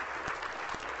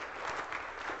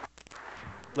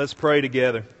Let's pray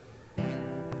together.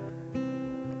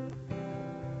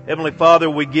 Heavenly Father,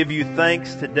 we give you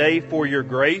thanks today for your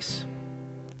grace.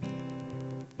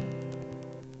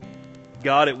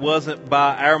 God, it wasn't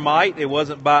by our might, it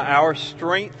wasn't by our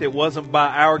strength, it wasn't by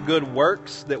our good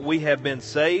works that we have been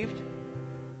saved.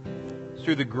 It's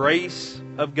through the grace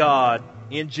of God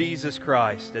in Jesus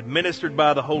Christ, administered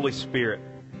by the Holy Spirit.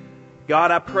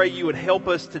 God, I pray you would help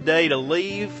us today to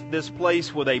leave this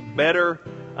place with a better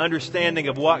understanding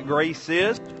of what grace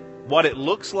is, what it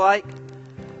looks like,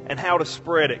 and how to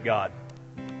spread it, God.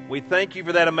 We thank you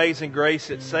for that amazing grace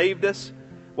that saved us.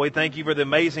 We thank you for the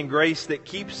amazing grace that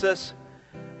keeps us.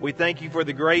 We thank you for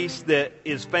the grace that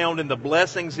is found in the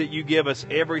blessings that you give us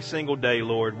every single day,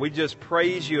 Lord. We just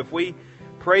praise you. If we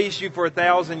praised you for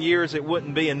 1,000 years, it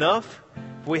wouldn't be enough.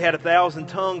 If we had 1,000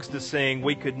 tongues to sing,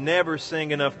 we could never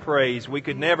sing enough praise. We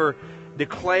could never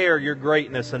declare your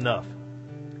greatness enough.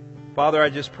 Father, I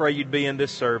just pray you'd be in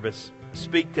this service.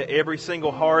 Speak to every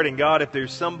single heart. And God, if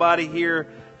there's somebody here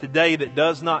today that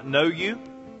does not know you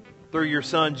through your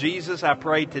Son Jesus, I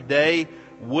pray today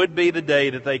would be the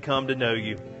day that they come to know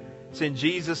you. It's in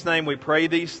Jesus' name we pray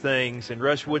these things. And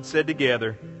Rushwood said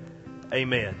together,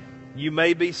 amen. You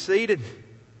may be seated.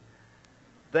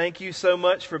 Thank you so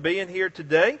much for being here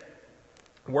today,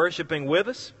 worshiping with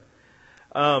us.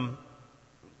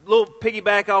 Little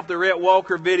piggyback off the Rhett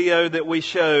Walker video that we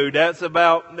showed. That's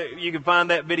about, you can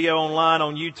find that video online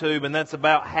on YouTube, and that's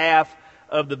about half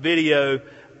of the video.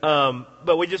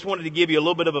 But we just wanted to give you a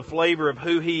little bit of a flavor of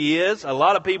who he is. A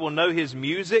lot of people know his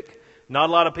music.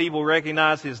 Not a lot of people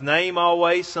recognize his name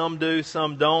always. Some do,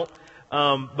 some don't.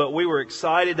 But we were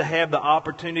excited to have the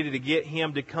opportunity to get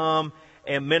him to come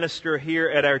and minister here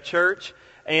at our church.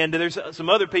 And there's some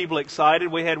other people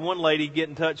excited. We had one lady get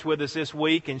in touch with us this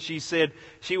week, and she said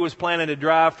she was planning to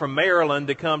drive from Maryland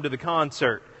to come to the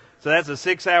concert. So that's a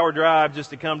 6-hour drive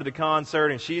just to come to the concert,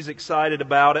 and she's excited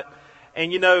about it.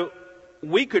 And you know,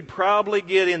 we could probably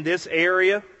get in this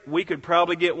area, we could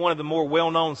probably get one of the more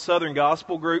well-known Southern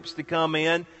gospel groups to come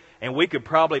in, and we could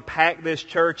probably pack this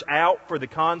church out for the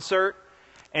concert.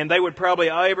 And they would probably,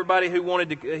 everybody who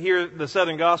wanted to hear the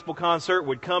Southern Gospel concert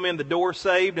would come in the door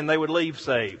saved and they would leave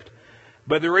saved.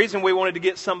 But the reason we wanted to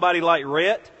get somebody like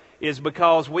Rhett is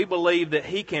because we believe that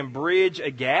he can bridge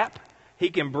a gap. He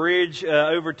can bridge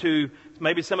over to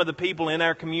maybe some of the people in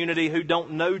our community who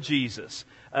don't know Jesus.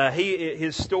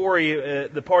 His story,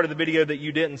 the part of the video that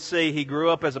you didn't see, he grew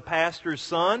up as a pastor's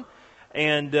son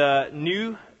and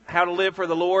knew how to live for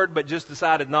the Lord, but just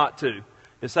decided not to.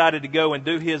 Decided to go and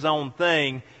do his own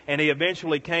thing, and he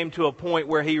eventually came to a point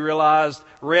where he realized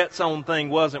Rhett's own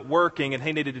thing wasn't working and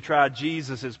he needed to try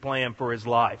Jesus' plan for his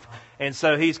life. And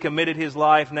so he's committed his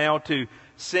life now to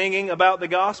singing about the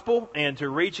gospel and to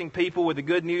reaching people with the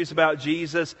good news about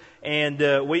Jesus,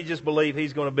 and we just believe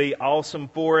he's going to be awesome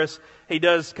for us. He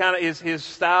does kind of, his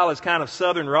style is kind of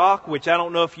Southern rock, which I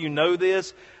don't know if you know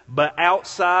this, but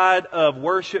outside of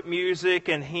worship music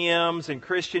and hymns and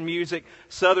Christian music,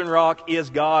 Southern rock is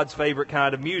God's favorite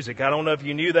kind of music. I don't know if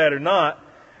you knew that or not.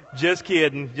 Just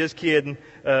kidding.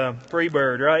 Free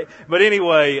bird, right? But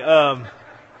anyway,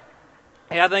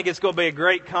 I think it's going to be a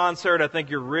great concert. I think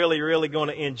you're really, really going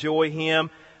to enjoy him.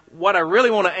 What I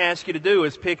really want to ask you to do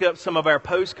is pick up some of our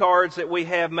postcards that we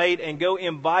have made and go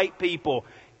invite people.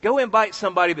 Go invite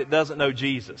somebody that doesn't know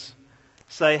Jesus.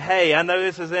 Say, hey, I know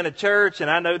this is in a church,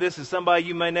 and I know this is somebody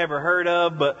you may never heard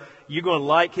of, but you're going to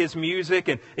like his music.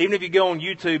 And even if you go on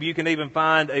YouTube, you can even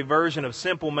find a version of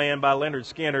Simple Man by Leonard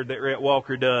Skinner that Rhett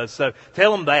Walker does. So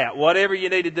tell them that. Whatever you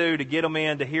need to do to get them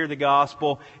in to hear the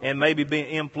gospel and maybe be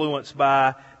influenced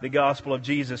by the gospel of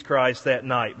Jesus Christ that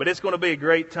night. But it's going to be a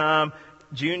great time.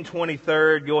 June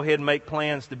 23rd, go ahead and make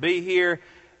plans to be here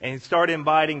and start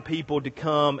inviting people to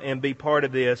come and be part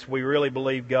of this. We really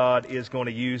believe God is going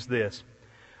to use this.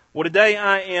 Well, today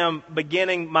I am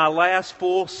beginning my last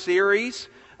full series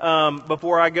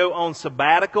before I go on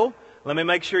sabbatical. Let me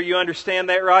make sure you understand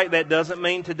that right. That doesn't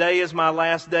mean today is my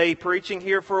last day preaching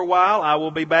here for a while. I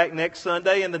will be back next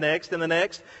Sunday and the next and the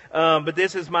next. But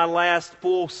this is my last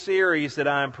full series that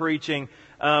I am preaching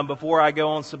before I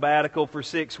go on sabbatical for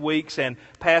 6 weeks. And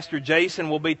Pastor Jason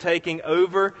will be taking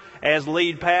over as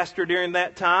lead pastor during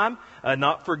that time.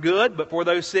 Not for good, but for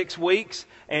those 6 weeks.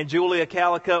 And Julia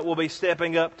Calicut will be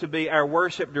stepping up to be our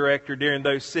worship director during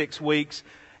those 6 weeks.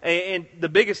 And the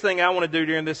biggest thing I want to do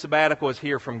during this sabbatical is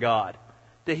hear from God.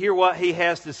 To hear what He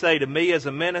has to say to me as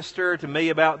a minister, to me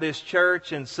about this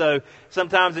church. And so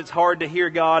sometimes it's hard to hear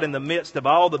God in the midst of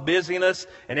all the busyness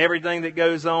and everything that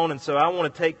goes on. And so I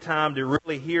want to take time to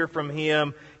really hear from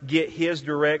Him, get His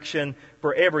direction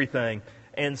for everything.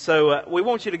 And so we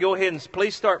want you to go ahead and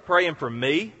please start praying for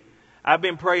me. I've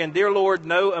been praying, dear Lord,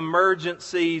 no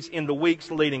emergencies in the weeks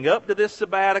leading up to this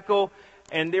sabbatical.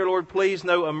 And dear Lord, please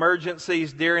no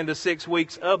emergencies during the 6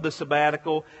 weeks of the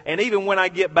sabbatical. And even when I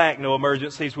get back, no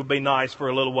emergencies would be nice for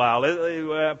a little while.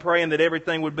 Praying that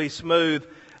everything would be smooth.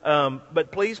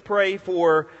 But please pray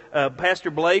for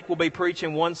Pastor Blake will be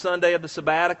preaching one Sunday of the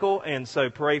sabbatical. And so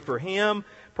pray for him.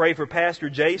 Pray for Pastor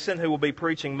Jason, who will be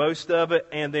preaching most of it.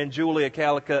 And then Julia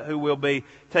Calicut, who will be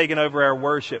taking over our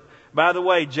worship. By the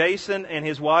way, Jason and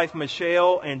his wife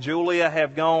Michelle and Julia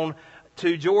have gone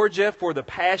to Georgia for the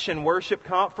Passion Worship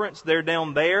Conference. They're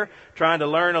down there trying to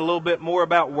learn a little bit more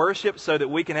about worship so that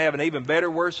we can have an even better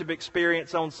worship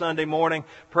experience on Sunday morning.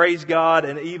 Praise God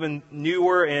in even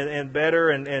newer and better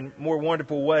and more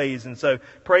wonderful ways. And so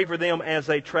pray for them as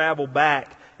they travel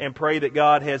back and pray that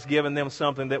God has given them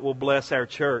something that will bless our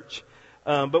church.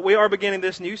 But we are beginning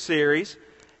this new series,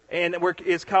 and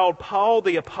it's called Paul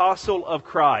the Apostle of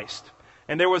Christ.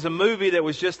 And there was a movie that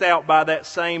was just out by that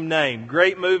same name.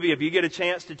 Great movie. If you get a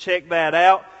chance to check that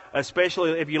out,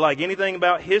 especially if you like anything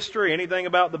about history, anything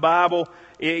about the Bible,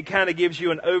 it kind of gives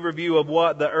you an overview of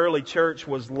what the early church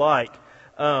was like.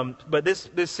 But this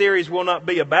series will not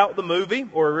be about the movie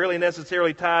or really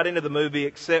necessarily tied into the movie,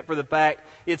 except for the fact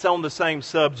it's on the same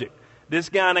subject. This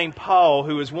guy named Paul,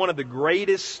 who is one of the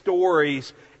greatest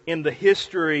stories in the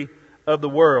history of the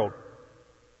world.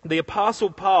 The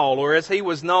Apostle Paul, or as he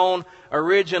was known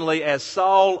originally as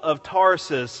Saul of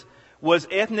Tarsus, was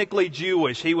ethnically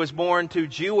Jewish. He was born to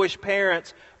Jewish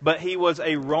parents, but he was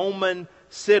a Roman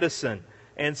citizen.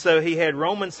 And so he had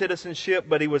Roman citizenship,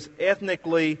 but he was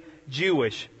ethnically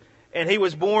Jewish. And he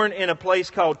was born in a place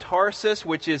called Tarsus,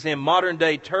 which is in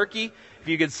modern-day Turkey. If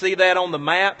you can see that on the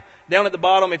map. Down at the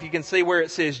bottom, if you can see where it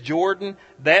says Jordan,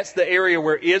 that's the area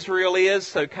where Israel is.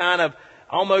 So kind of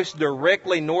almost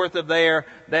directly north of there,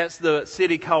 that's the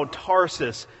city called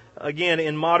Tarsus, again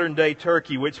in modern-day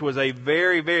Turkey, which was a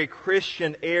very, very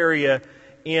Christian area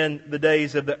in the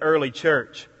days of the early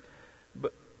church.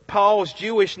 But Paul's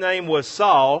Jewish name was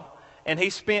Saul, and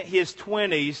he spent his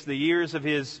 20s, the years of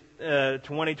his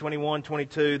 20, 21,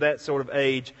 22, that sort of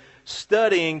age,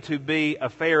 studying to be a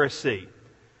Pharisee.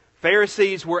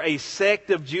 Pharisees were a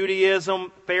sect of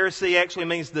Judaism. Pharisee actually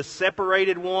means the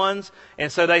separated ones.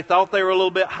 And so they thought they were a little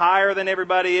bit higher than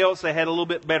everybody else. They had a little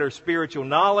bit better spiritual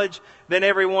knowledge than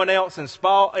everyone else.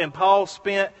 And Paul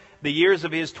spent the years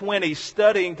of his 20s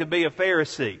studying to be a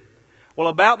Pharisee. Well,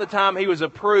 about the time he was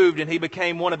approved and he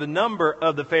became one of the number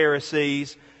of the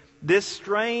Pharisees, this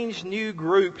strange new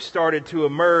group started to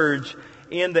emerge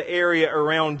in the area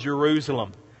around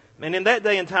Jerusalem. And in that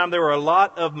day and time, there were a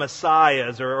lot of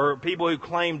messiahs or people who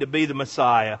claimed to be the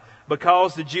Messiah.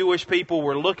 Because the Jewish people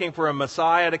were looking for a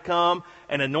Messiah to come,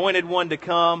 an anointed one to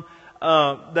come,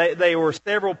 there were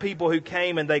several people who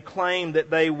came and they claimed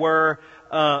that they were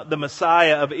the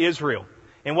Messiah of Israel.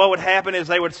 And what would happen is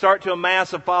they would start to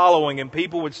amass a following, and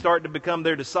people would start to become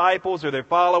their disciples or their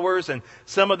followers, and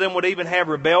some of them would even have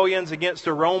rebellions against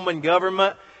the Roman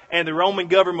government. And the Roman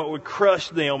government would crush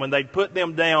them, and they'd put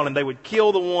them down, and they would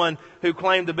kill the one who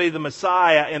claimed to be the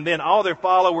Messiah, and then all their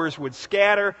followers would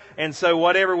scatter, and so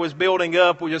whatever was building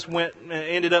up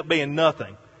ended up being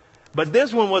nothing. But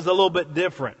this one was a little bit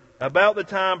different. About the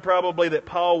time probably that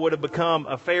Paul would have become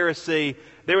a Pharisee,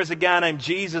 there was a guy named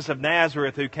Jesus of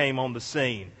Nazareth who came on the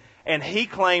scene. And he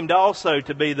claimed also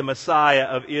to be the Messiah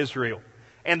of Israel.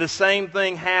 And the same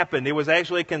thing happened. It was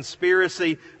actually a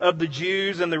conspiracy of the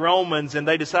Jews and the Romans, and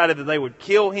they decided that they would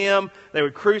kill him, they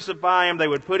would crucify him, they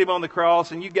would put him on the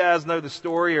cross. And you guys know the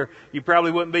story, or you probably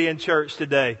wouldn't be in church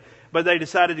today. But they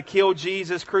decided to kill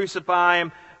Jesus, crucify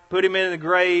him, put him in the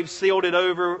grave, sealed it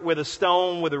over with a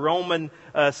stone with a Roman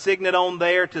signet on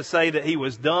there to say that he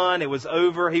was done, it was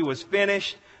over, he was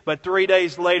finished. But 3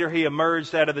 days later, he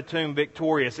emerged out of the tomb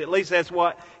victorious. At least that's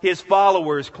what his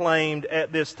followers claimed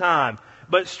at this time.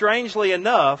 But strangely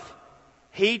enough,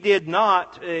 he did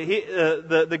not,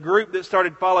 the group that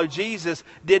started to follow Jesus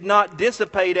did not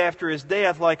dissipate after his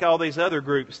death like all these other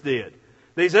groups did.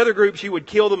 These other groups, you would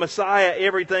kill the Messiah,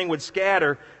 everything would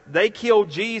scatter. They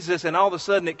killed Jesus, and all of a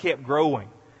sudden it kept growing.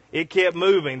 It kept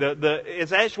moving.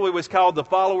 It actually was called the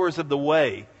followers of the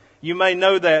way. You may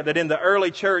know that in the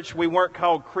early church we weren't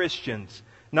called Christians.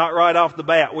 Not right off the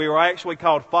bat. We were actually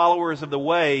called followers of the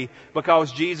way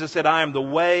because Jesus said, I am the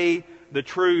way, the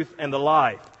truth, and the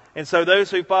life. And so those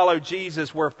who followed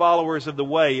Jesus were followers of the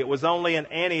way. It was only in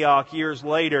Antioch years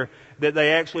later that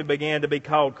they actually began to be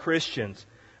called Christians.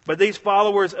 But these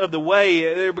followers of the way,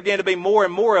 there began to be more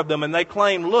and more of them, and they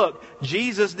claimed, look,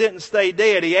 Jesus didn't stay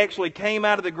dead. He actually came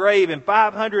out of the grave, and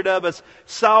 500 of us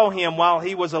saw him while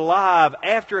he was alive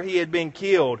after he had been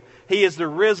killed. He is the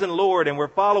risen Lord, and we're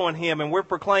following him, and we're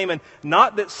proclaiming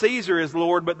not that Caesar is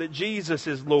Lord, but that Jesus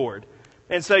is Lord.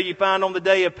 And so you find on the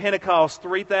day of Pentecost,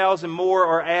 3,000 more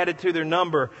are added to their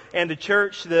number, and the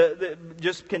church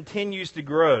just continues to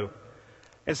grow.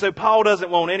 And so Paul doesn't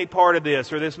want any part of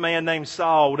this, or this man named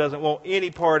Saul doesn't want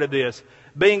any part of this.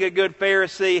 Being a good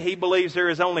Pharisee, he believes there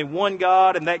is only one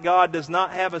God, and that God does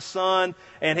not have a son.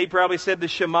 And he probably said the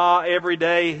Shema every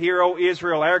day, "Hear, O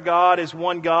Israel, our God is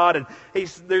one God." And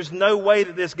there's no way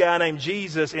that this guy named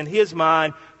Jesus, in his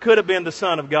mind, could have been the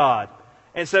Son of God.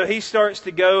 And so he starts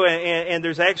to go, and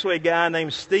there's actually a guy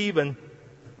named Stephen.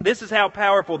 This is how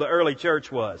powerful the early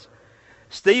church was.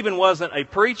 Stephen wasn't a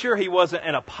preacher. He wasn't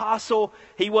an apostle.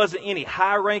 He wasn't any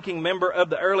high-ranking member of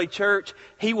the early church.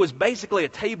 He was basically a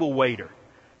table waiter.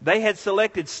 They had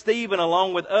selected Stephen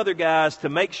along with other guys to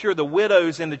make sure the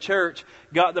widows in the church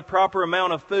got the proper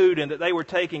amount of food and that they were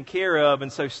taken care of.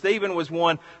 And so Stephen was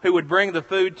one who would bring the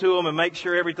food to them and make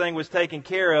sure everything was taken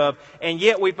care of. And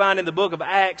yet we find in the book of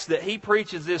Acts that he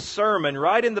preaches this sermon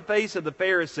right in the face of the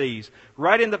Pharisees,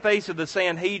 right in the face of the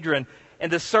Sanhedrin.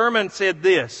 And the sermon said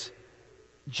this: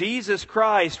 Jesus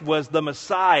Christ was the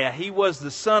Messiah. He was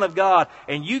the Son of God.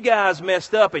 And you guys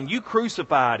messed up and you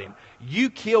crucified him.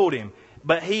 You killed him.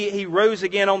 But he rose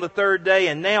again on the third day,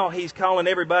 and now he's calling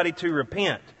everybody to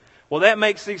repent. Well, that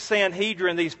makes these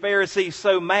Sanhedrin, these Pharisees,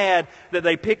 so mad that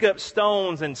they pick up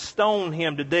stones and stone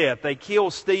him to death. They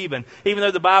kill Stephen. Even though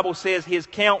the Bible says his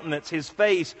countenance, his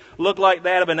face, looked like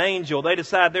that of an angel, they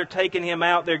decide they're taking him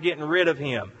out, they're getting rid of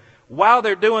him. While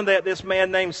they're doing that, this man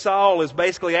named Saul is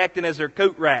basically acting as their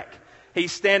coat rack.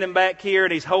 He's standing back here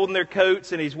and he's holding their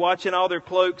coats and he's watching all their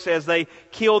cloaks as they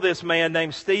kill this man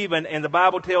named Stephen. And the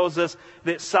Bible tells us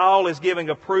that Saul is giving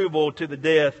approval to the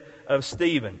death of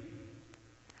Stephen.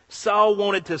 Saul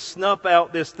wanted to snuff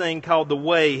out this thing called the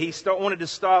Way. He wanted to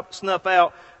snuff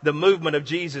out the movement of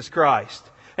Jesus Christ.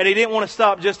 And he didn't want to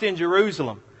stop just in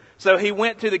Jerusalem. So he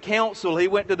went to the council, he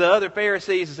went to the other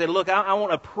Pharisees and said, look, I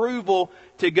want approval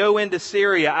to go into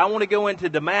Syria. I want to go into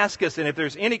Damascus, and if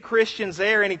there's any Christians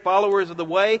there, any followers of the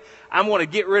Way, I want to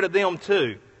get rid of them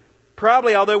too.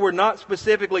 Probably, although we're not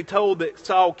specifically told that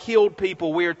Saul killed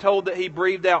people, we are told that he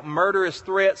breathed out murderous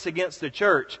threats against the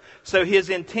church. So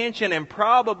his intention, and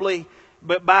probably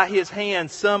but by his hand,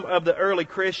 some of the early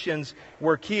Christians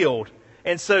were killed.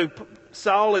 And so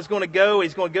Saul is going to go.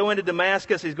 He's going to go into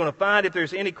Damascus. He's going to find if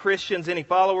there's any Christians, any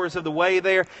followers of the Way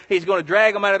there. He's going to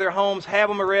drag them out of their homes, have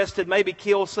them arrested, maybe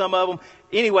kill some of them.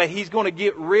 Anyway, he's going to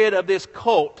get rid of this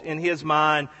cult in his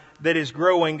mind that is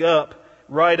growing up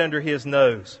right under his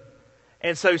nose.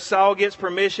 And so Saul gets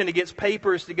permission. He gets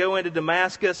papers to go into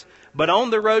Damascus. But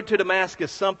on the road to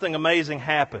Damascus, something amazing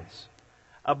happens.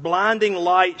 A blinding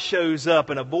light shows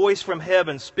up, and a voice from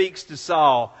heaven speaks to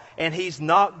Saul. And he's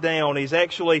knocked down. He's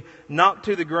actually knocked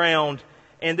to the ground.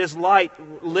 And this light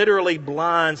literally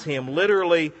blinds him,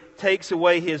 literally takes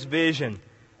away his vision.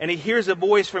 And he hears a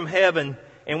voice from heaven.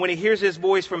 And when he hears this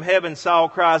voice from heaven, Saul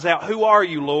cries out, "Who are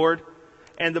you, Lord?"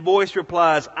 And the voice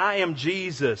replies, "I am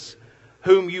Jesus,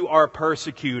 whom you are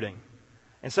persecuting."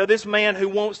 And so this man who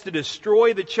wants to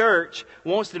destroy the church,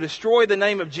 wants to destroy the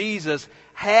name of Jesus,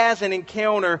 has an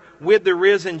encounter with the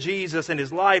risen Jesus, and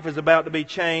his life is about to be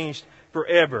changed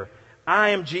forever. I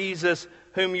am Jesus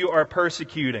whom you are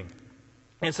persecuting.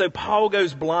 And so Paul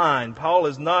goes blind. Saul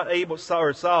is not able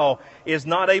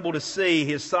to see.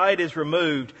 His sight is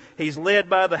removed. He's led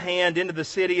by the hand into the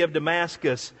city of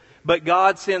Damascus. But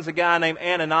God sends a guy named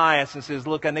Ananias and says,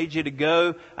 look, I need you to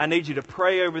go. I need you to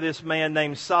pray over this man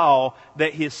named Saul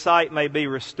that his sight may be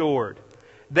restored.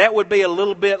 That would be a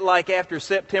little bit like after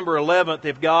September 11th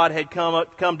if God had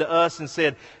come to us and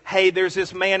said, hey, there's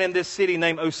this man in this city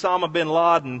named Osama bin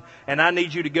Laden, and I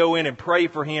need you to go in and pray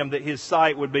for him that his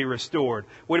sight would be restored.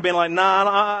 Would have been like,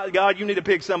 nah, God, you need to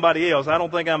pick somebody else. I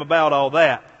don't think I'm about all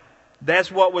that.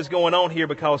 That's what was going on here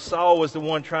because Saul was the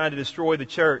one trying to destroy the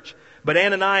church. But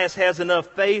Ananias has enough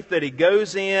faith that he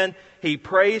goes in, he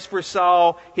prays for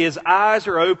Saul, his eyes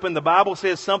are open. The Bible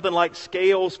says something like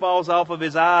scales falls off of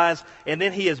his eyes, and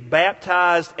then he is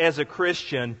baptized as a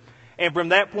Christian. And from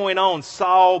that point on,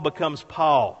 Saul becomes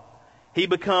Paul. He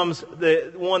becomes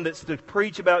the one that's to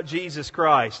preach about Jesus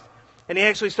Christ. And he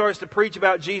actually starts to preach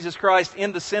about Jesus Christ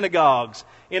in the synagogues,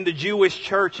 in the Jewish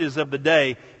churches of the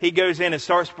day. He goes in and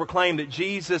starts to proclaim that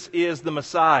Jesus is the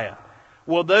Messiah.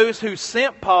 Well, those who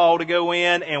sent Paul to go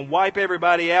in and wipe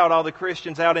everybody out, all the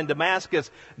Christians out in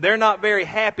Damascus, they're not very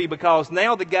happy because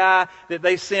now the guy that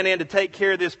they sent in to take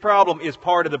care of this problem is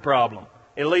part of the problem,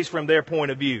 at least from their point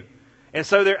of view. And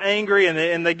so they're angry,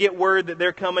 and they get word that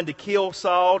they're coming to kill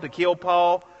Saul, to kill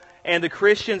Paul. And the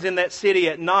Christians in that city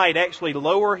at night actually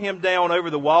lower him down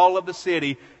over the wall of the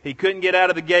city. He couldn't get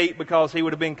out of the gate because he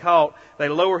would have been caught. They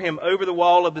lower him over the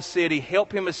wall of the city,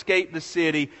 help him escape the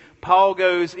city. Paul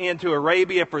goes into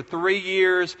Arabia for 3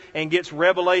 years and gets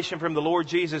revelation from the Lord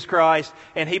Jesus Christ,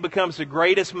 and he becomes the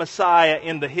greatest Messiah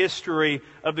in the history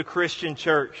of the Christian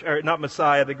church. Or not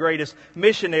Messiah, the greatest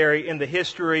missionary in the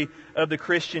history of the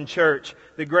Christian church.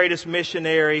 The greatest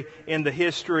missionary in the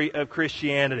history of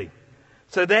Christianity.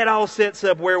 So that all sets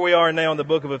up where we are now in the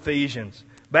book of Ephesians.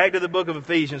 Back to the book of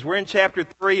Ephesians. We're in chapter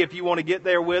 3 if you want to get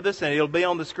there with us, and it'll be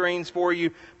on the screens for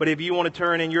you. But if you want to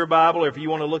turn in your Bible or if you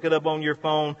want to look it up on your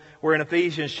phone, we're in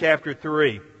Ephesians chapter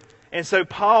 3. And so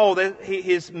Paul,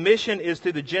 his mission is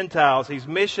to the Gentiles. His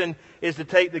mission is to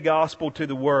take the gospel to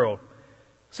the world.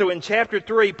 So in chapter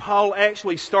 3, Paul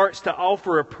actually starts to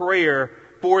offer a prayer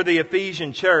for the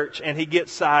Ephesian church, and he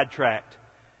gets sidetracked.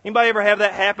 Anybody ever have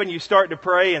that happen? You start to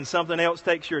pray and something else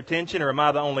takes your attention, or am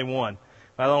I the only one?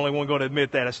 Am I the only one going to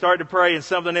admit that? I start to pray and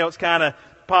something else kind of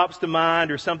pops to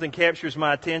mind or something captures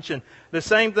my attention. The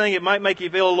same thing, it might make you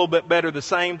feel a little bit better. The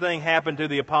same thing happened to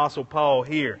the Apostle Paul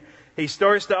here. He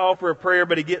starts to offer a prayer,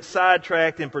 but he gets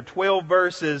sidetracked, and for 12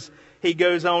 verses, he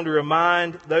goes on to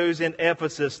remind those in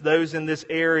Ephesus, those in this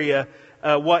area,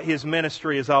 what his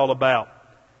ministry is all about.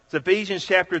 It's Ephesians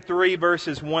chapter 3,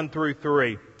 verses 1 through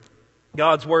 3.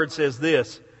 God's Word says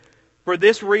this: "For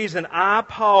this reason I,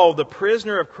 Paul, the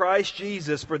prisoner of Christ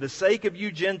Jesus, for the sake of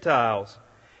you Gentiles,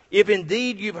 if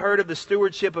indeed you've heard of the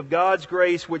stewardship of God's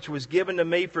grace which was given to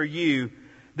me for you,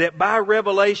 that by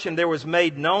revelation there was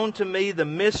made known to me the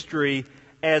mystery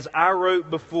as I wrote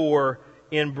before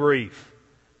in brief."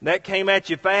 That came at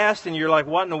you fast and you're like,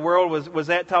 what in the world was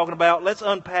that talking about? Let's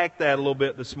unpack that a little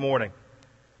bit this morning.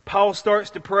 Paul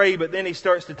starts to pray, but then he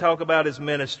starts to talk about his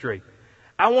ministry.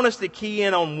 I want us to key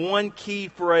in on one key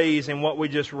phrase in what we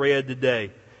just read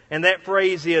today. And that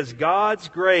phrase is God's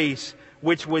grace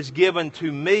which was given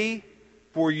to me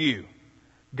for you.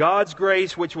 God's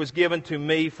grace which was given to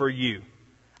me for you.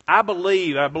 I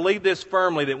believe this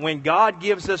firmly, that when God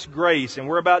gives us grace, and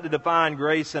we're about to define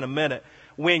grace in a minute,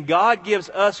 when God gives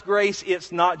us grace,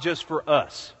 it's not just for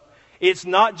us. It's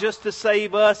not just to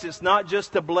save us. It's not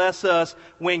just to bless us.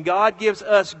 When God gives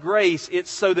us grace, it's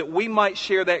so that we might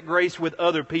share that grace with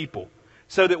other people.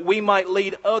 So that we might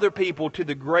lead other people to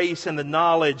the grace and the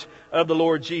knowledge of the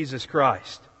Lord Jesus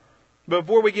Christ. But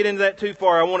before we get into that too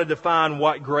far, I want to define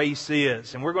what grace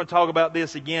is. And we're going to talk about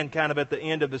this again kind of at the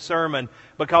end of the sermon,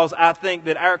 because I think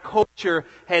that our culture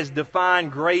has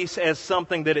defined grace as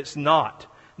something that it's not.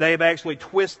 They have actually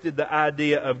twisted the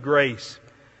idea of grace.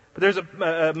 But there's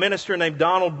a minister named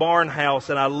Donald Barnhouse,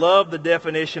 and I love the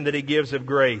definition that he gives of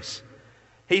grace.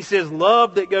 He says,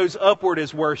 love that goes upward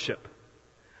is worship.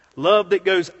 Love that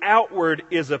goes outward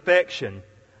is affection.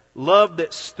 Love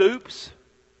that stoops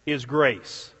is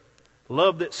grace.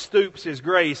 Love that stoops is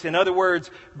grace. In other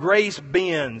words, grace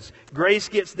bends. Grace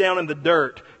gets down in the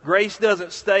dirt. Grace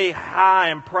doesn't stay high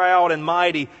and proud and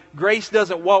mighty. Grace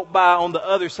doesn't walk by on the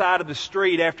other side of the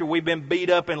street after we've been beat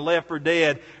up and left for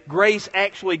dead. Grace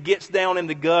actually gets down in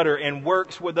the gutter and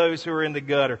works with those who are in the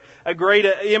gutter. A great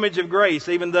image of grace,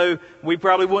 even though we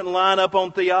probably wouldn't line up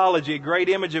on theology, a great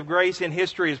image of grace in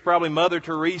history is probably Mother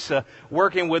Teresa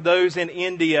working with those in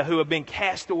India who have been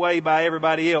cast away by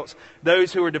everybody else,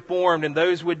 those who are deformed and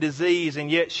those with disease, and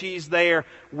yet she's there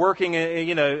working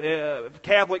in,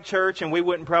 Catholic Church, and we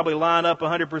wouldn't probably line up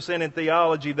 100% in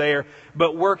theology there,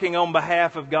 but working on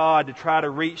behalf of God to try to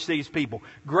reach these people.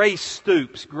 Grace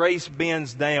stoops. Grace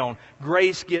bends down.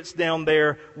 Grace gets down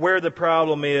there where the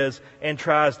problem is and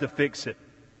tries to fix it.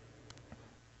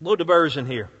 A little diversion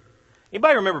here.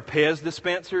 Anybody remember Pez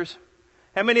dispensers?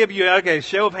 How many of you,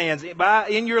 show of hands,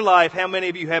 in your life, how many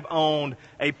of you have owned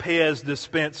a Pez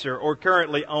dispenser or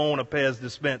currently own a Pez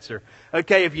dispenser?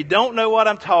 Okay, if you don't know what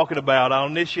I'm talking about, I'll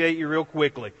initiate you real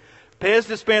quickly. Pez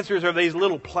dispensers are these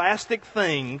little plastic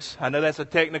things. I know that's a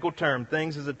technical term.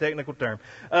 Things is a technical term.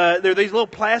 They're these little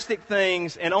plastic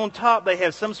things, and on top they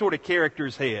have some sort of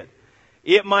character's head.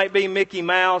 It might be Mickey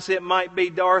Mouse. It might be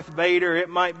Darth Vader. It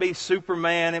might be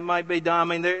Superman. It might be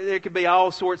there could be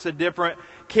all sorts of different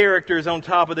characters on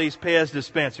top of these Pez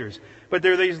dispensers. But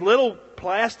they're these little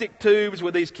plastic tubes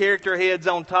with these character heads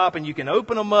on top, and you can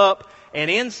open them up, and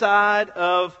inside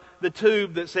of the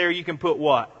tube that's there you can put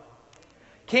what?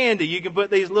 Candy. You can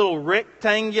put these little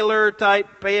rectangular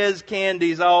type Pez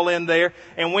candies all in there.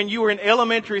 And when you were in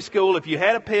elementary school, if you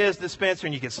had a Pez dispenser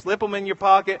and you could slip them in your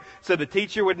pocket so the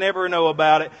teacher would never know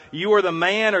about it, you were the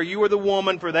man or you were the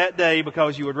woman for that day,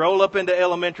 because you would roll up into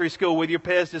elementary school with your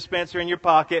Pez dispenser in your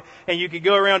pocket, and you could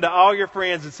go around to all your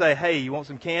friends and say, hey, you want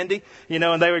some candy?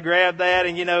 And they would grab that,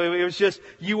 and it was just,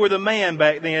 you were the man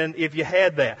back then if you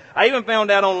had that. I even found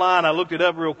out online, I looked it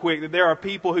up real quick, that there are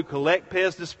people who collect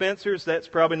Pez dispensers. That's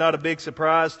probably not a big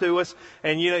surprise to us.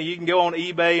 And you can go on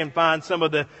eBay and find some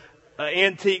of the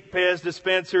antique Pez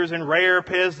dispensers and rare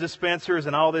Pez dispensers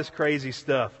and all this crazy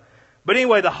stuff. But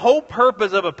anyway, the whole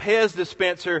purpose of a Pez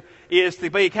dispenser is to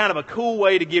be kind of a cool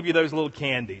way to give you those little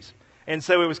candies. And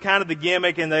so it was kind of the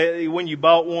gimmick, and when you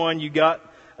bought one, you got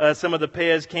some of the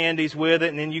Pez candies with it,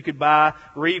 and then you could buy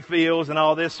refills and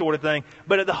all this sort of thing.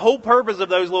 But the whole purpose of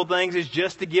those little things is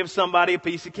just to give somebody a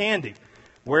piece of candy.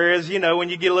 Whereas, when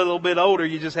you get a little bit older,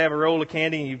 you just have a roll of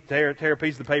candy and you tear a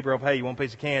piece of the paper off. Hey, you want a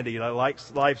piece of candy? Like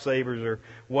Lifesavers or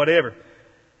whatever.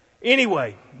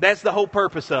 Anyway, that's the whole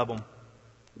purpose of them.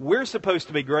 We're supposed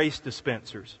to be grace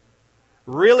dispensers.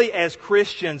 Really, as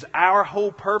Christians, our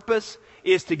whole purpose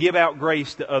is to give out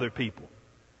grace to other people.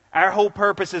 Our whole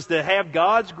purpose is to have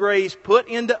God's grace put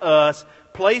into us,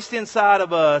 placed inside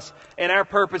of us, and our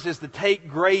purpose is to take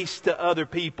grace to other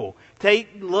people. Take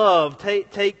love,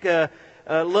 take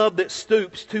love that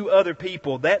stoops to other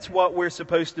people. That's what we're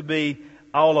supposed to be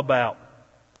all about.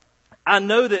 I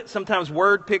know that sometimes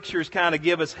word pictures kind of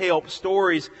give us help.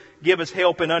 Stories give us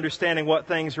help in understanding what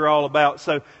things are all about.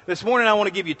 So this morning I want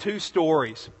to give you two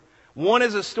stories. One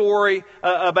is a story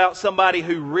about somebody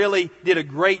who really did a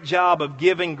great job of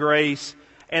giving grace.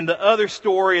 And the other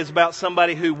story is about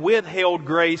somebody who withheld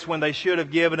grace when they should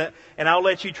have given it. And I'll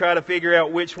let you try to figure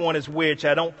out which one is which.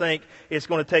 I don't think it's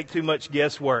going to take too much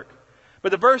guesswork.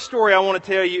 But the first story I want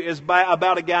to tell you is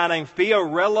about a guy named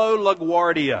Fiorello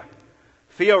LaGuardia.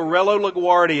 Fiorello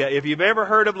LaGuardia. If you've ever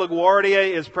heard of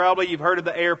LaGuardia, it's probably you've heard of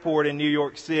the airport in New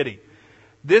York City.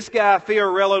 This guy,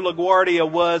 Fiorello LaGuardia,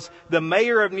 was the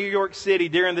mayor of New York City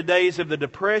during the days of the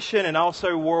Depression and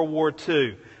also World War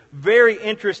II. Very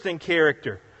interesting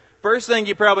character. First thing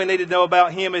you probably need to know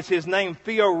about him is his name,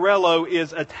 Fiorello,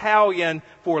 is Italian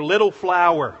for little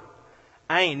flower.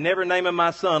 I ain't never naming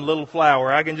my son Little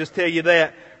Flower. I can just tell you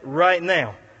that right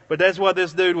now. But that's what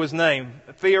this dude was named,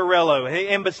 Fiorello.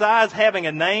 And besides having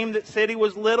a name that said he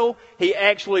was little, he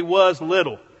actually was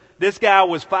little. This guy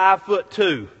was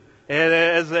 5'2".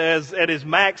 At his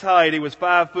max height, he was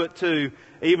 5'2",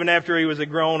 even after he was a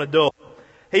grown adult.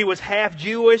 He was half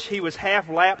Jewish. He was half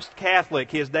lapsed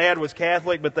Catholic. His dad was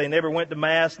Catholic, but they never went to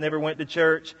Mass, never went to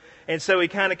church. And so he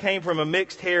kind of came from a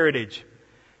mixed heritage.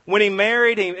 When he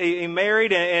married, he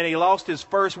married and he lost his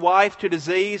first wife to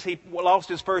disease. He lost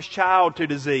his first child to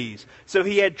disease. So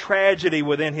he had tragedy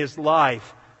within his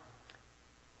life.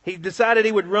 He decided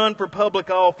he would run for public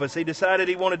office. He decided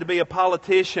he wanted to be a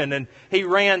politician, and he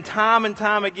ran time and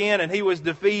time again, and he was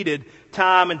defeated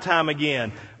time and time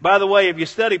again. By the way, if you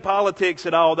study politics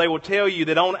at all, they will tell you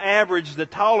that on average, the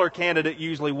taller candidate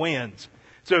usually wins.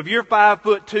 So if you're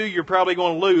 5'2", you're probably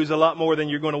going to lose a lot more than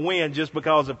you're going to win just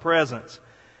because of presence.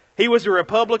 He was a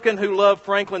Republican who loved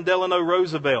Franklin Delano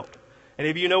Roosevelt. And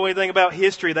if you know anything about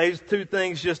history, those two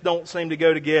things just don't seem to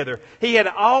go together. He had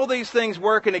all these things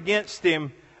working against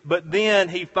him, but then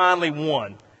he finally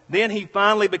won. Then he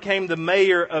finally became the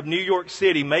mayor of New York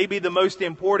City, maybe the most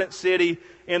important city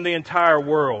in the entire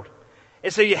world.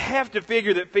 And so you have to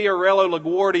figure that Fiorello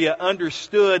LaGuardia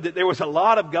understood that there was a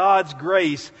lot of God's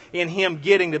grace in him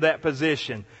getting to that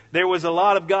position. There was a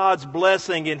lot of God's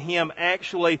blessing in him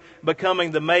actually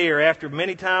becoming the mayor after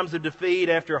many times of defeat,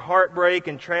 after heartbreak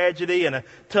and tragedy and a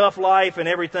tough life and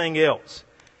everything else.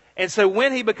 And so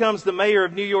when he becomes the mayor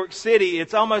of New York City,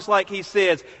 it's almost like he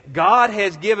says, God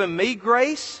has given me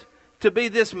grace to be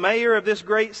this mayor of this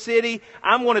great city.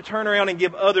 I'm going to turn around and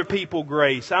give other people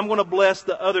grace. I'm going to bless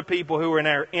the other people who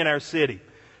are in our city.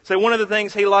 So one of the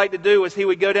things he liked to do is he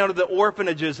would go down to the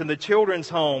orphanages and the children's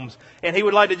homes, and he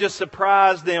would like to just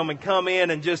surprise them and come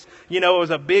in and just, it was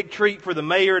a big treat for the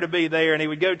mayor to be there, and he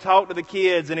would go talk to the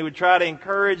kids, and he would try to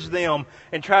encourage them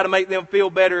and try to make them feel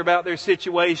better about their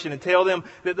situation and tell them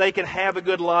that they can have a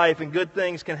good life and good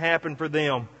things can happen for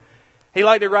them. He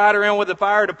liked to ride around with the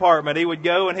fire department. He would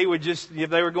go and he would just, if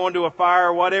they were going to a fire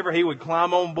or whatever, he would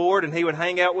climb on board and he would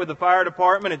hang out with the fire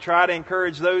department and try to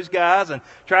encourage those guys and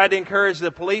try to encourage the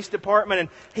police department. And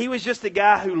he was just a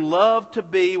guy who loved to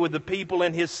be with the people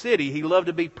in his city. He loved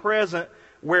to be present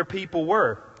where people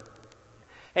were.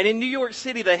 And in New York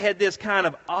City, they had this kind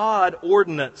of odd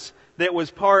ordinance that was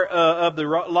part of the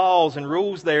laws and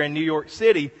rules there in New York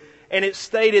City. and it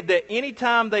stated that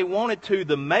anytime they wanted to,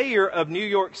 the mayor of New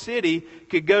York City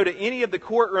could go to any of the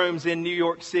courtrooms in New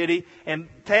York City and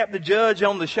tap the judge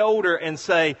on the shoulder and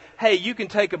say, hey, you can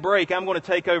take a break. I'm going to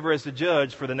take over as the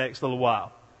judge for the next little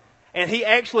while. And he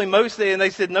actually and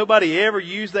they said nobody ever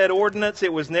used that ordinance.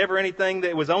 It was never anything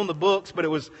that was on the books, but it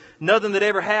was nothing that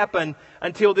ever happened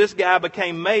until this guy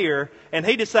became mayor. And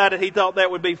he decided he thought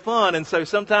that would be fun. And so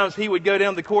sometimes he would go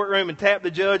down to the courtroom and tap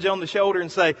the judge on the shoulder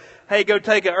and say, hey, go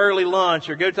take an early lunch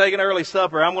or go take an early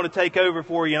supper. I'm going to take over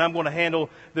for you and I'm going to handle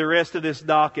the rest of this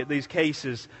docket, these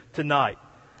cases tonight.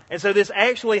 And so this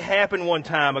actually happened one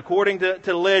time, according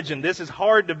to legend. This is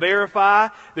hard to verify.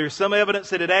 There's some evidence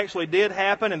that it actually did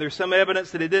happen, and there's some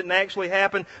evidence that it didn't actually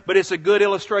happen, but it's a good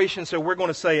illustration, so we're going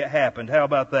to say it happened. How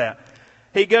about that?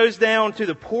 He goes down to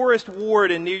the poorest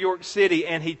ward in New York City,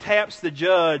 and he taps the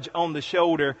judge on the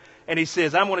shoulder, and he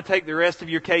says, I'm going to take the rest of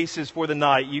your cases for the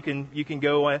night. You can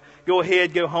go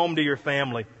ahead, go home to your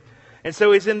family. And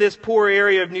so he's in this poor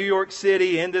area of New York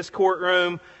City, in this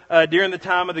courtroom, during the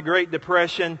time of the Great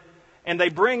Depression, and they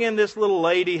bring in this little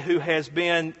lady who has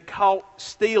been caught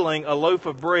stealing a loaf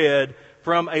of bread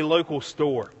from a local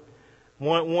store,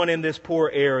 one in this poor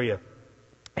area.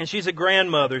 And she's a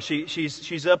grandmother.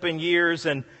 She's up in years,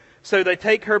 and so they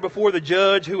take her before the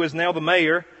judge, who is now the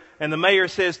mayor, and the mayor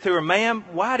says to her, ma'am,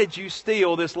 why did you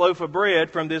steal this loaf of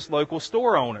bread from this local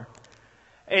store owner?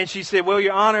 And she said, well,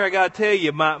 Your Honor, I got to tell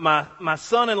you, my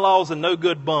son-in-law's a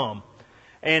no-good bum.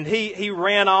 And he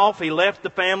ran off. He left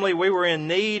the family. We were in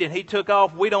need, and he took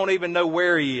off. We don't even know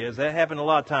where he is. That happened a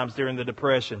lot of times during the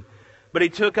Depression. But he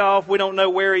took off. We don't know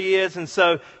where he is. And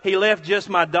so he left just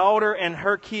my daughter and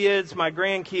her kids, my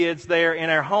grandkids, there in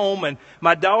our home. And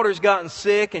my daughter's gotten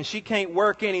sick, and she can't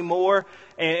work anymore.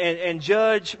 And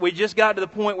Judge, we just got to the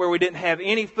point where we didn't have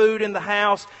any food in the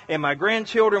house, and my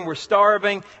grandchildren were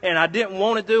starving, and I didn't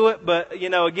want to do it, but,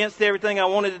 against everything I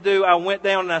wanted to do, I went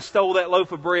down and I stole that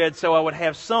loaf of bread so I would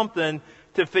have something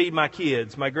to feed my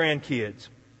kids, my grandkids.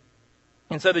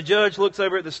 And so the judge looks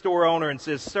over at the store owner and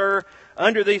says, sir,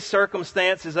 under these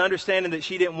circumstances, understanding that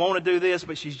she didn't want to do this,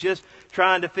 but she's just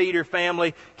trying to feed her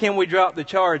family, can we drop the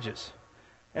charges?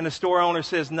 And the store owner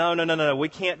says, no, we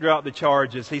can't drop the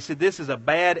charges. He said, this is a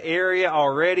bad area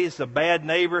already. It's a bad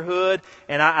neighborhood.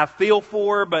 And I feel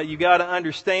for her, but you got to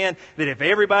understand that if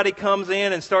everybody comes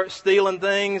in and starts stealing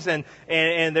things and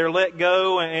they're let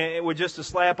go and with just a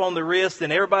slap on the wrist,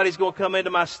 then everybody's going to come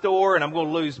into my store and I'm going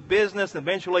to lose business. And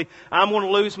eventually I'm going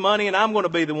to lose money and I'm going to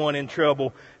be the one in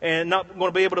trouble and not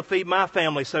going to be able to feed my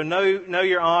family. So no,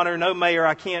 Your Honor, no, Mayor,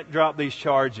 I can't drop these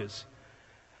charges.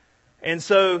 And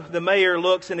so the mayor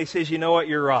looks and he says, you know what,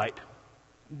 you're right.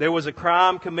 There was a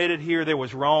crime committed here. There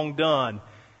was wrong done.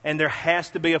 And there has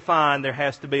to be a fine. There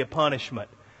has to be a punishment.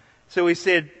 So he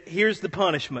said, here's the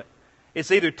punishment.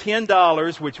 It's either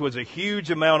 $10, which was a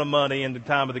huge amount of money in the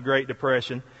time of the Great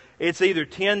Depression. It's either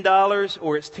 $10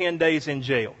 or it's 10 days in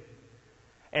jail.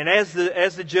 And as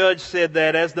the judge said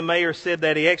that, as the mayor said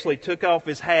that, he actually took off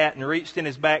his hat and reached in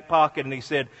his back pocket and he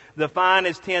said, the fine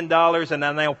is $10 and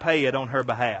I now pay it on her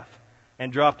behalf.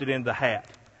 And dropped it in the hat.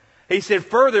 He said,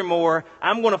 furthermore,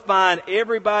 I'm going to fine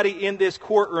everybody in this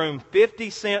courtroom 50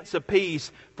 cents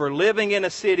apiece for living in a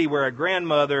city where a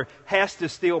grandmother has to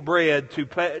steal bread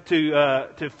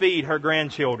to feed her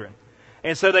grandchildren.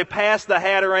 And so they passed the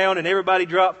hat around and everybody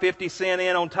dropped 50 cents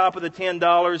in on top of the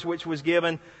 $10 which was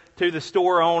given to the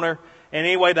store owner. And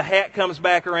anyway, the hat comes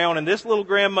back around, and this little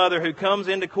grandmother who comes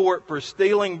into court for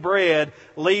stealing bread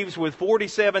leaves with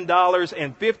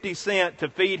 $47.50 to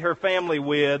feed her family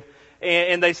with.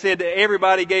 And they said that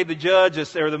everybody gave the judge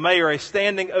or the mayor a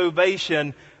standing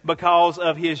ovation because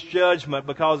of his judgment,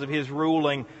 because of his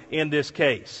ruling in this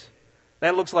case.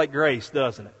 That looks like grace,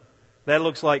 doesn't it? That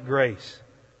looks like grace.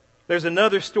 There's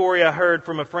another story I heard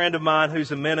from a friend of mine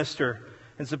who's a minister,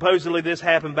 and supposedly this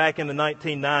happened back in the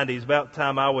 1990s, about the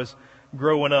time I was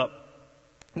growing up.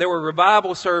 There were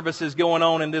revival services going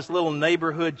on in this little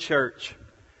neighborhood church.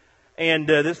 And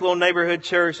this little neighborhood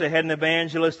church, they had an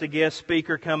evangelist, a guest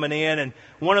speaker coming in. And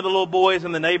one of the little boys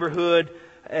in the neighborhood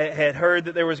had heard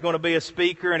that there was going to be a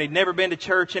speaker. And he'd never been to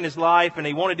church in his life. And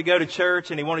he wanted to go to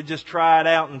church and he wanted to just try it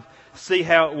out and see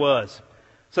how it was.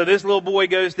 So this little boy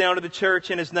goes down to the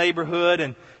church in his neighborhood.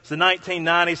 And it's the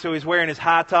 1990s, so he's wearing his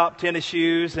high-top tennis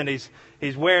shoes. And he's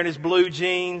wearing his blue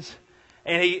jeans.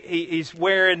 And he's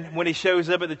wearing, when he shows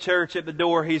up at the church at the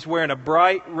door, he's wearing a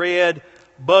bright red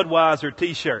Budweiser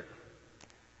t-shirt.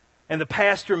 And the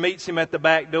pastor meets him at the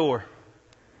back door.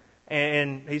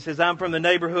 And he says, I'm from the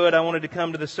neighborhood. I wanted to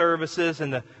come to the services.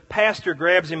 And the pastor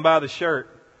grabs him by the shirt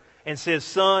and says,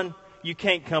 son, you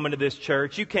can't come into this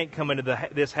church. You can't come into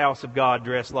this house of God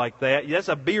dressed like that. That's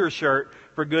a beer shirt,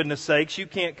 for goodness sakes. You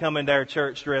can't come into our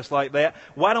church dressed like that.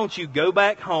 Why don't you go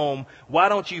back home? Why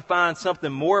don't you find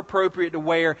something more appropriate to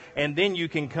wear, and then you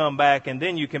can come back, and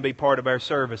then you can be part of our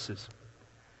services?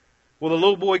 Well, the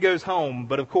little boy goes home,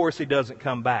 but of course he doesn't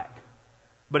come back.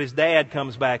 But his dad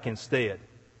comes back instead.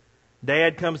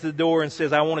 Dad comes to the door and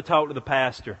says, I want to talk to the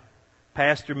pastor.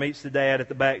 Pastor meets the dad at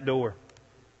the back door.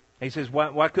 He says,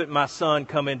 why couldn't my son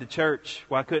come into church?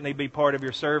 Why couldn't he be part of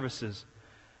your services?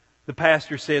 The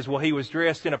pastor says, well, he was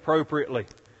dressed inappropriately.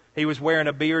 He was wearing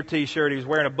a beer t-shirt. He was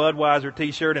wearing a Budweiser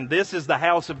t-shirt. And this is the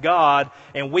house of God,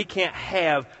 and we can't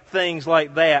have things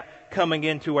like that coming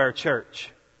into our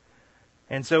church.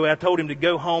 And so I told him to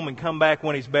go home and come back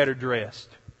when he's better dressed.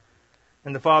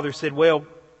 And the father said, well,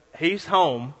 he's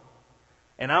home,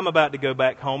 and I'm about to go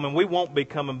back home, and we won't be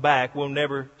coming back. We'll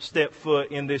never step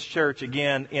foot in this church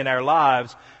again in our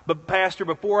lives. But Pastor,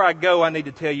 before I go, I need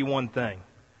to tell you one thing.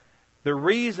 The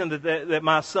reason that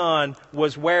my son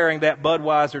was wearing that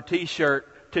Budweiser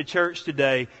t-shirt to church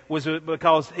today was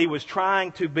because he was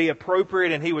trying to be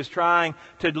appropriate, and he was trying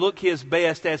to look his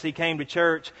best as he came to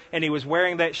church, and he was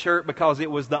wearing that shirt because it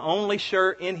was the only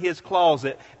shirt in his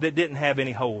closet that didn't have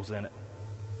any holes in it.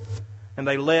 And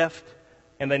they left,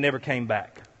 and they never came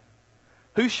back.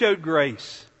 Who showed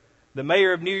grace? The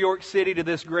mayor of New York City to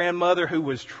this grandmother who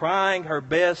was trying her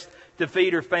best to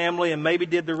feed her family and maybe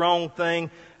did the wrong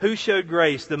thing. Who showed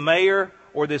grace? The mayor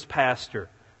or this pastor?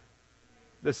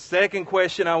 The second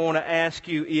question I want to ask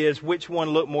you is, which one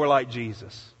looked more like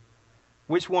Jesus?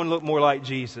 Which one looked more like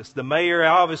Jesus? The mayor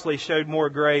obviously showed more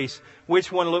grace.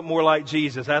 Which one looked more like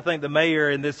Jesus? I think the mayor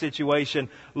in this situation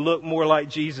looked more like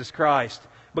Jesus Christ,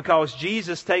 because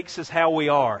Jesus takes us how we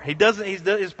are.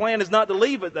 His plan is not to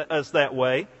leave us that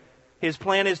way. His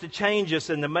plan is to change us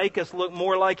and to make us look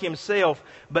more like Himself,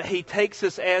 but He takes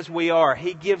us as we are.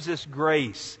 He gives us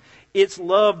grace. It's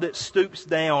love that stoops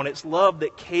down. It's love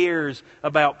that cares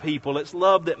about people. It's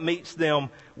love that meets them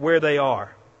where they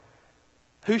are.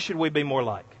 Who should we be more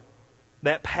like?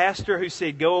 That pastor who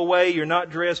said, go away, you're not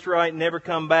dressed right, never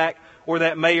come back. Or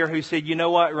that mayor who said, you know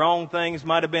what, wrong things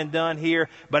might have been done here,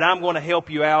 but I'm going to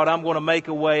help you out. I'm going to make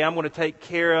a way. I'm going to take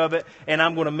care of it, and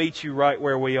I'm going to meet you right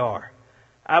where we are.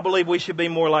 I believe we should be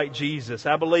more like Jesus.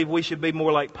 I believe we should be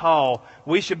more like Paul.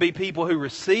 We should be people who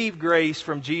receive grace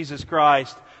from Jesus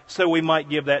Christ, so we might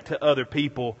give that to other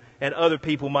people, and other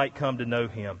people might come to know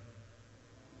Him.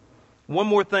 One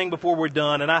more thing before we're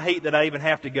done, and I hate that I even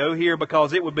have to go here,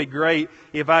 because it would be great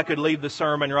if I could leave the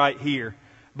sermon right here.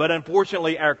 But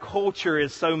unfortunately, our culture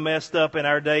is so messed up in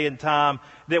our day and time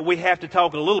that we have to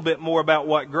talk a little bit more about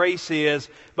what grace is,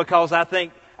 because I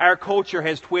think our culture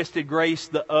has twisted grace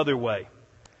the other way.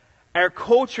 Our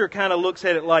culture kind of looks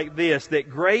at it like this, that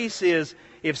grace is,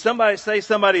 if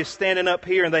somebody is standing up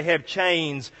here and they have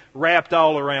chains wrapped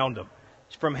all around them.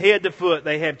 From head to foot,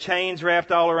 they have chains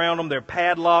wrapped all around them. They're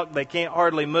padlocked. They can't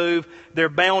hardly move. They're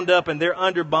bound up, and they're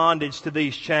under bondage to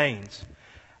these chains.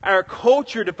 Our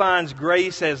culture defines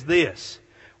grace as this: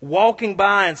 walking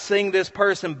by and seeing this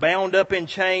person bound up in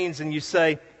chains, and you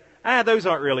say, those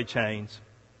aren't really chains.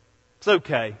 It's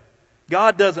okay.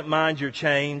 God doesn't mind your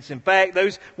chains. In fact,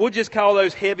 we'll just call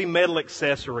those heavy metal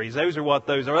accessories. Those are what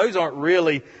those are. Those aren't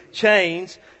really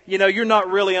chains. You're not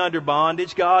really under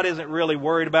bondage. God isn't really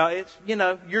worried about it.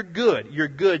 You're good. You're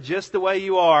good just the way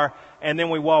you are, and then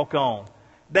we walk on.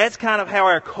 That's kind of how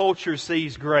our culture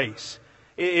sees grace.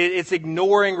 It's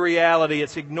ignoring reality.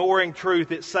 It's ignoring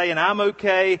truth. It's saying, I'm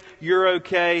okay, you're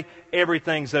okay,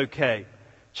 everything's okay.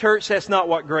 Church, that's not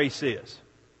what grace is.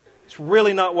 It's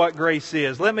really not what grace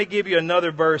is. Let me give you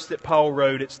another verse that Paul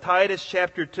wrote. It's Titus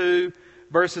chapter 2,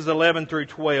 verses 11 through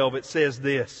 12. It says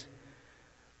this: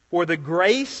 For the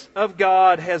grace of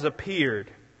God has appeared,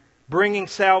 bringing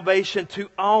salvation to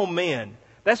all men.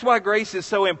 That's why grace is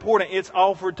so important. It's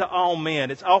offered to all men.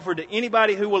 It's offered to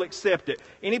anybody who will accept it.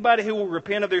 Anybody who will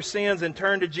repent of their sins and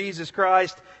turn to Jesus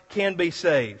Christ can be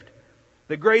saved.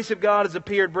 The grace of God has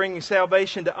appeared, bringing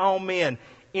salvation to all men,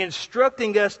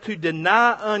 instructing us to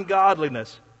deny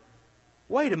ungodliness.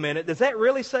 Wait a minute, does that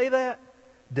really say that?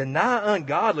 Deny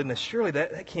ungodliness? Surely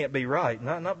that can't be right.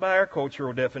 Not by our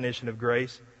cultural definition of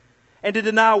grace. And to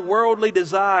deny worldly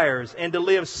desires, and to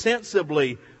live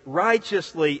sensibly,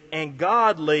 righteously, and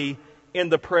godly in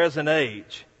the present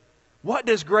age. What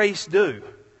does grace do?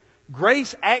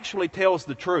 Grace actually tells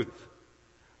the truth.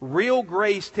 Real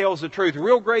grace tells the truth.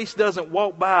 Real grace doesn't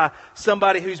walk by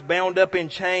somebody who's bound up in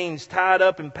chains, tied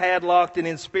up and padlocked and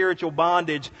in spiritual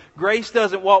bondage. Grace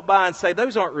doesn't walk by and say,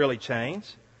 those aren't really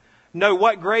chains. No,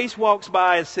 what grace walks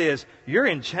by is says, you're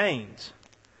in chains.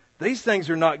 These things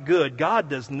are not good. God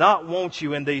does not want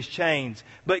you in these chains.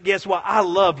 But guess what? I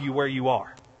love you where you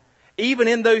are. Even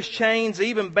in those chains,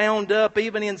 even bound up,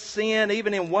 even in sin,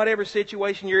 even in whatever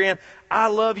situation you're in, I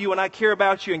love you and I care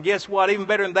about you. And guess what? Even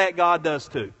better than that, God does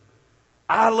too.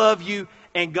 I love you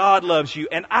and God loves you.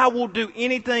 And I will do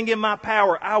anything in my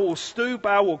power. I will stoop,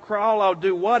 I will crawl, I'll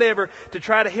do whatever to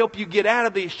try to help you get out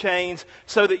of these chains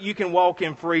so that you can walk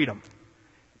in freedom.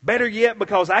 Better yet,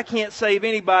 because I can't save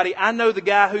anybody, I know the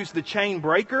guy who's the chain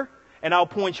breaker, and I'll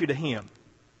point you to him.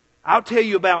 I'll tell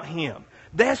you about him.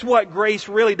 That's what grace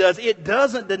really does. It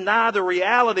doesn't deny the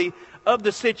reality of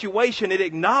the situation. It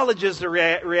acknowledges the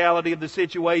reality of the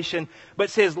situation, but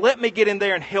says, let me get in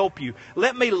there and help you.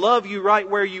 Let me love you right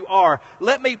where you are.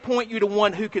 Let me point you to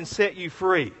one who can set you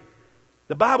free.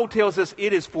 The Bible tells us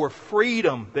it is for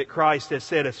freedom that Christ has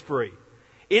set us free.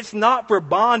 It's not for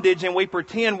bondage and we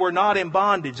pretend we're not in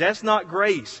bondage. That's not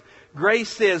grace. Grace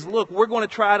says, look, we're going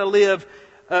to try to live,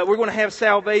 we're going to have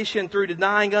salvation through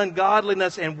denying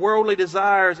ungodliness and worldly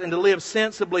desires and to live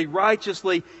sensibly,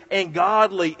 righteously, and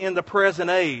godly in the present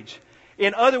age.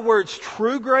 In other words,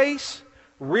 true grace,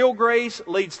 real grace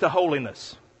leads to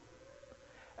holiness.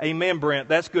 Amen, Brent.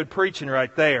 That's good preaching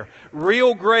right there.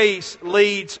 Real grace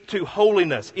leads to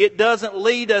holiness. It doesn't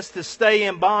lead us to stay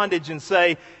in bondage and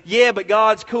say, yeah, but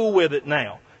God's cool with it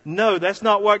now. No, that's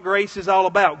not what grace is all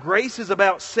about. Grace is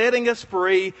about setting us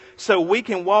free so we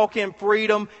can walk in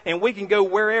freedom and we can go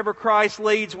wherever Christ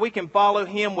leads. We can follow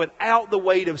Him without the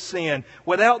weight of sin,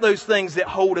 without those things that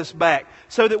hold us back,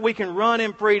 so that we can run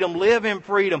in freedom, live in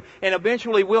freedom, and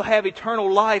eventually we'll have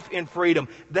eternal life in freedom.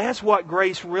 That's what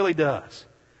grace really does.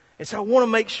 And so I want to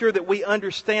make sure that we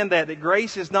understand that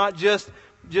grace is not just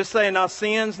saying, now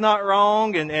sin's not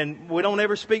wrong and we don't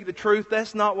ever speak the truth.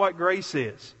 That's not what grace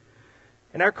is.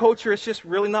 In our culture, it's just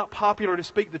really not popular to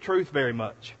speak the truth very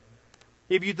much.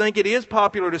 If you think it is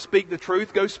popular to speak the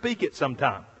truth, go speak it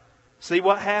sometime. See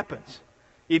what happens.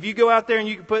 If you go out there and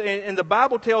you can put, and the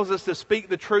Bible tells us to speak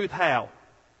the truth how?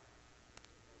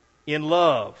 In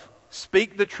love.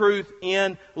 Speak the truth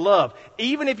in love.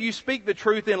 Even if you speak the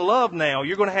truth in love now,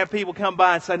 you're going to have people come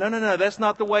by and say, no, that's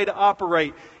not the way to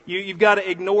operate. You've got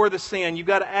to ignore the sin. You've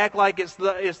got to act like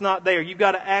it's not there. You've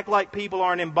got to act like people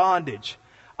aren't in bondage.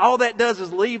 All that does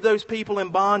is leave those people in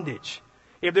bondage.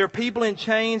 If there are people in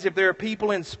chains, if there are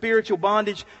people in spiritual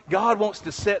bondage, God wants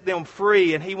to set them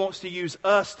free and He wants to use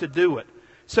us to do it.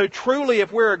 So truly,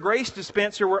 if we're a grace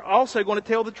dispenser, we're also going to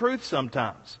tell the truth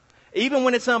sometimes. Even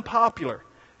when it's unpopular.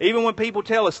 Even when people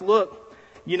tell us, look,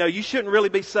 you shouldn't really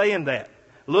be saying that.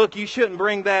 Look, you shouldn't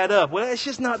bring that up. Well, let's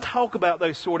just not talk about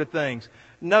those sort of things.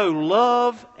 No,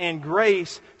 love and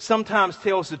grace sometimes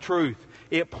tells the truth.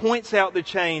 It points out the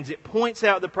chains. It points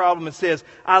out the problem and says,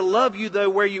 I love you though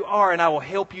where you are and I will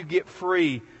help you get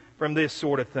free from this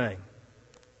sort of thing.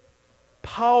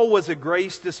 Paul was a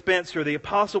grace dispenser. The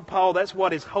Apostle Paul, that's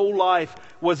what his whole life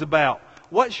was about.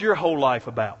 What's your whole life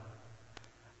about?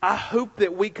 I hope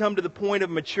that we come to the point of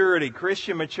maturity,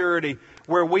 Christian maturity,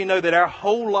 where we know that our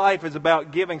whole life is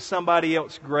about giving somebody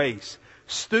else grace.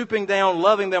 Stooping down,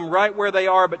 loving them right where they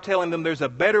are, but telling them there's a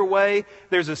better way.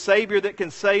 There's a Savior that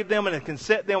can save them and can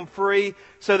set them free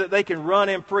so that they can run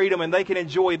in freedom and they can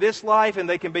enjoy this life and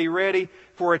they can be ready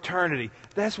for eternity.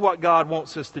 That's what God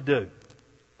wants us to do.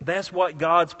 That's what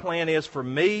God's plan is for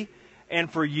me and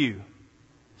for you.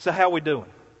 So how are we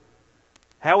doing?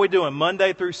 How are we doing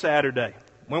Monday through Saturday?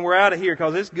 When we're out of here,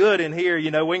 because it's good in here,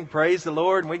 we can praise the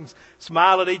Lord and we can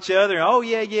smile at each other. And, oh,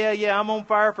 yeah, I'm on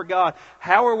fire for God.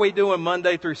 How are we doing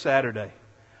Monday through Saturday?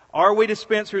 Are we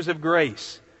dispensers of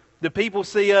grace? Do people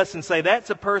see us and say, that's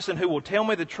a person who will tell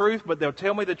me the truth, but they'll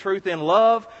tell me the truth in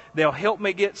love. They'll help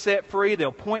me get set free.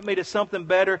 They'll point me to something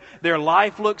better. Their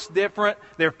life looks different.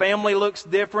 Their family looks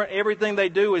different. Everything they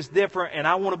do is different, and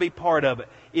I want to be part of it.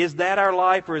 Is that our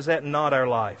life or is that not our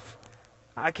life?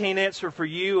 I can't answer for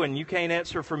you and you can't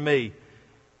answer for me.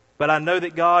 But I know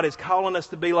that God is calling us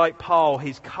to be like Paul.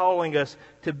 He's calling us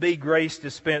to be grace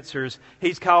dispensers.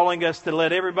 He's calling us to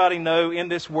let everybody know in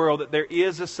this world that there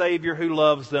is a Savior who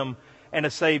loves them and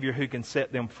a Savior who can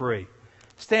set them free.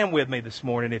 Stand with me this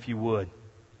morning if you would.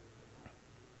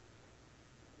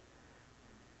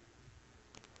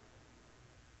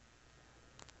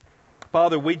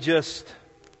 Father, we just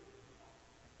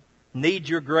need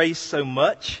your grace so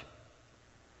much.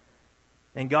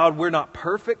 And God, we're not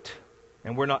perfect,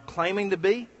 and we're not claiming to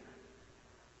be.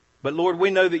 But Lord, we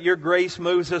know that your grace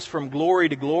moves us from glory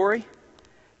to glory.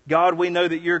 God, we know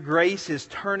that your grace is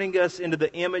turning us into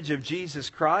the image of Jesus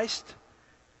Christ.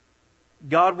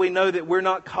 God, we know that we're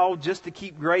not called just to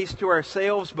keep grace to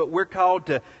ourselves, but we're called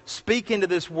to speak into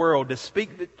this world, to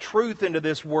speak the truth into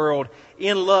this world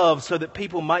in love so that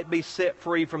people might be set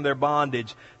free from their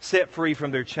bondage, set free from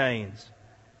their chains.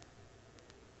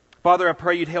 Father, I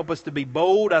pray You'd help us to be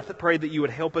bold. I pray that You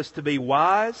would help us to be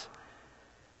wise.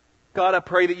 God, I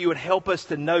pray that You would help us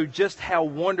to know just how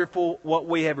wonderful what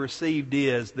we have received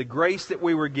is, the grace that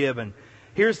we were given.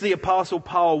 Here's the Apostle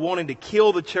Paul wanting to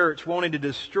kill the church, wanting to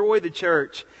destroy the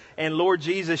church. And Lord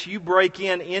Jesus, You break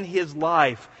in his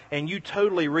life and You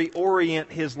totally reorient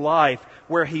his life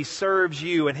where he serves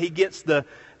You and he gets the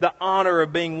honor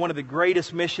of being one of the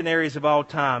greatest missionaries of all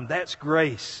time. That's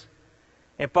grace.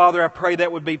 And Father, I pray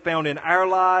that would be found in our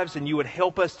lives and You would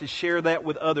help us to share that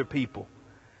with other people.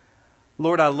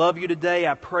 Lord, I love You today.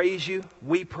 I praise You.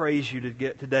 We praise You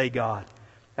today, God.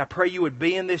 I pray You would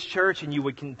be in this church and You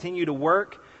would continue to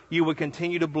work. You would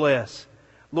continue to bless.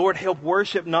 Lord, help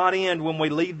worship not end when we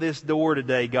leave this door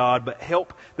today, God, but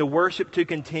help the worship to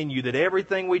continue, that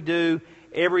everything we do,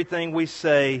 everything we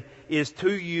say is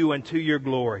to You and to Your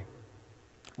glory.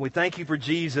 We thank You for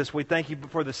Jesus. We thank You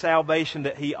for the salvation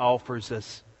that He offers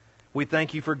us. We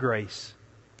thank You for grace.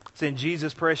 It's in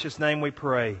Jesus' precious name we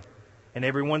pray. And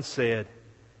everyone said,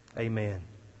 Amen.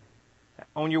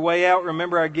 On your way out,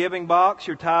 remember our giving box,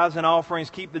 your tithes and offerings.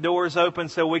 Keep the doors open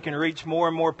so we can reach more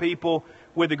and more people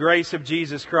with the grace of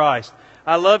Jesus Christ.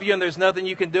 I love you and there's nothing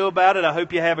you can do about it. I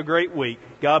hope you have a great week.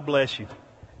 God bless you.